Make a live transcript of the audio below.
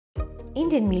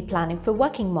Indian meal planning for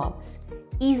working moms.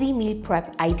 Easy meal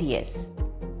prep ideas.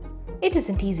 It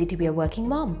isn't easy to be a working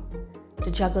mom.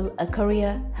 To juggle a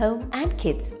career, home and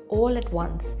kids all at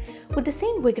once with the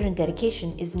same vigor and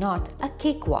dedication is not a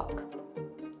cakewalk.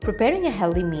 Preparing a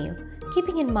healthy meal,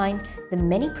 keeping in mind the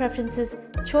many preferences,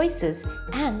 choices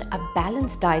and a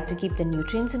balanced diet to keep the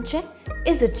nutrients in check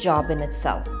is a job in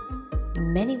itself.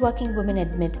 Many working women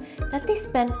admit that they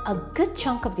spend a good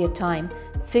chunk of their time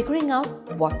figuring out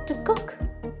what to cook.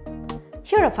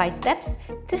 Here are 5 steps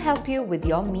to help you with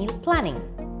your meal planning.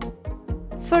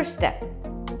 First step,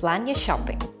 plan your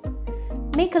shopping.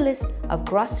 Make a list of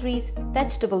groceries,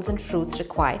 vegetables and fruits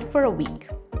required for a week.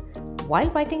 While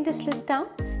writing this list down,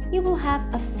 you will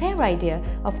have a fair idea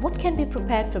of what can be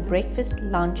prepared for breakfast,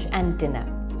 lunch and dinner.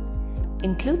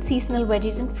 Include seasonal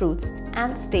veggies and fruits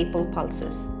and staple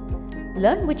pulses.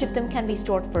 Learn which of them can be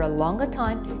stored for a longer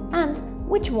time and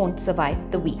which won't survive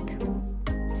the week.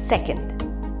 Second,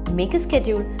 make a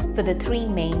schedule for the 3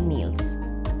 main meals.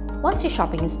 Once your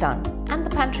shopping is done and the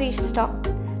pantry is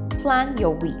stocked, plan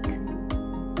your week.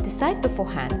 Decide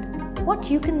beforehand what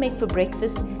you can make for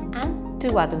breakfast and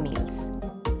 2 other meals.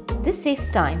 This saves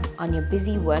time on your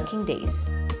busy working days.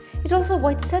 It also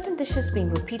avoids certain dishes being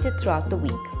repeated throughout the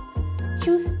week.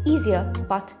 Choose easier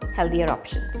but healthier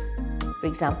options. For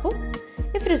example,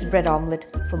 if it is bread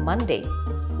omelette for Monday,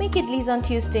 make idlis on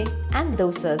Tuesday and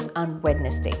dosas on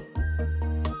Wednesday.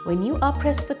 When you are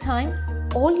pressed for time,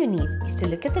 all you need is to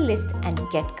look at the list and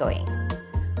get going.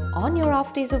 On your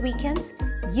off days or weekends,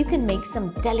 you can make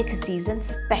some delicacies and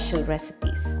special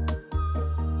recipes.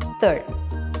 Third,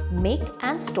 make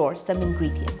and store some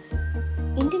ingredients.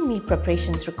 Indian meal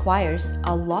preparations requires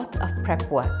a lot of prep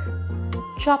work.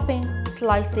 Chopping,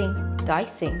 slicing,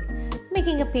 dicing,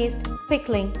 making a paste,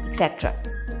 pickling, etc.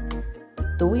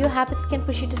 Though your habits can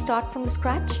push you to start from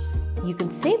scratch, you can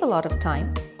save a lot of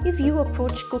time if you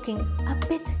approach cooking a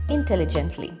bit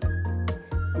intelligently.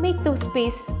 Make those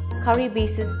pastes, curry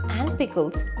bases and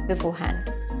pickles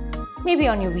beforehand. Maybe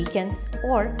on your weekends,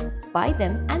 or buy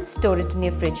them and store it in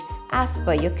your fridge as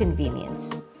per your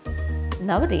convenience.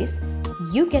 Nowadays,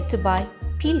 you get to buy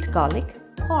peeled garlic,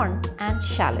 corn and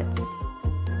shallots.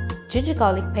 Ginger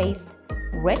garlic paste,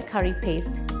 red curry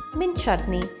paste, mint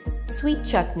chutney, sweet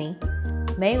chutney,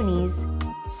 mayonnaise,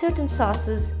 certain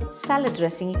sauces, salad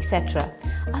dressing, etc.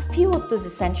 A few of those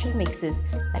essential mixes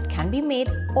that can be made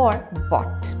or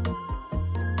bought.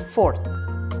 Fourth,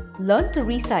 learn to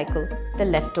recycle the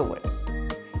leftovers.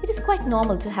 It is quite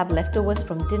normal to have leftovers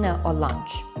from dinner or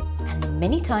lunch, and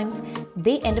many times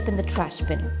they end up in the trash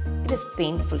bin. It is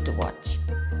painful to watch.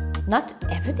 Not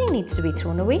everything needs to be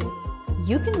thrown away.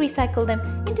 You can recycle them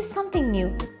into something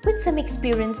new with some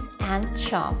experience and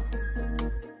charm.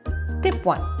 Tip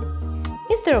 1.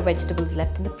 If there are vegetables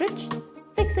left in the fridge,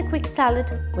 fix a quick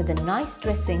salad with a nice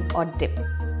dressing or dip.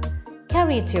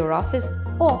 Carry it to your office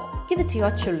or give it to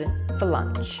your children for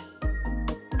lunch.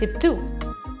 Tip 2.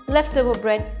 Leftover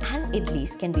bread and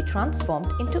idlis can be transformed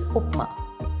into upma.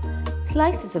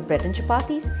 Slices of bread and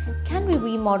chapatis can be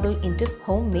remodeled into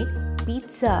homemade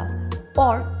pizza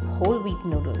or whole wheat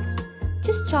noodles.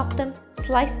 Just chop them,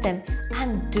 slice them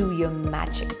and do your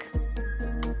magic.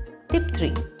 Tip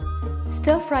 3.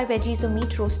 Stir-fry veggies or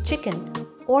meat roast chicken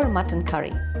or mutton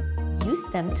curry. Use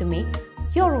them to make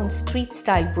your own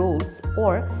street-style rolls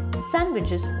or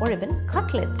sandwiches or even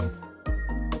cutlets.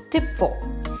 Tip 4.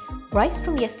 Rice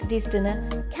from yesterday's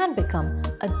dinner can become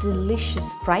a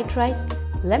delicious fried rice,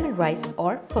 lemon rice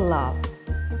or pulao.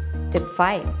 Tip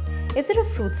 5. If there are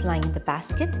fruits lying in the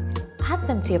basket, add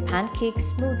them to your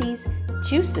pancakes, smoothies,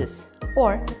 juices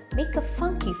or make a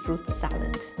funky fruit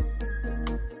salad.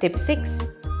 Tip 6.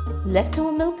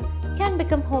 Leftover milk can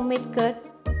become homemade curd,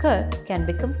 curd can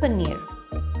become paneer.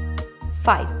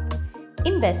 5.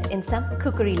 Invest in some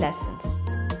cookery lessons.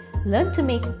 Learn to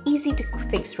make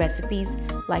easy-to-fix recipes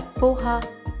like poha,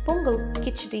 pongal,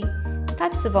 khichdi,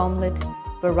 types of omelette,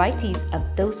 varieties of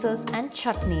dosas and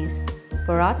chutneys,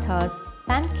 parathas,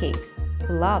 pancakes,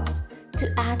 pulavs to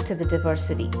add to the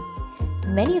diversity.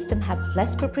 Many of them have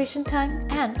less preparation time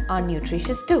and are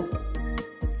nutritious too.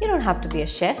 You don't have to be a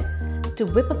chef to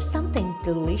whip up something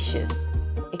delicious.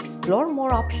 Explore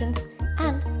more options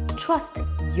and trust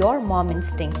your mom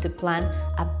instinct to plan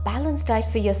a balanced diet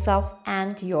for yourself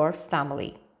and your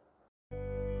family.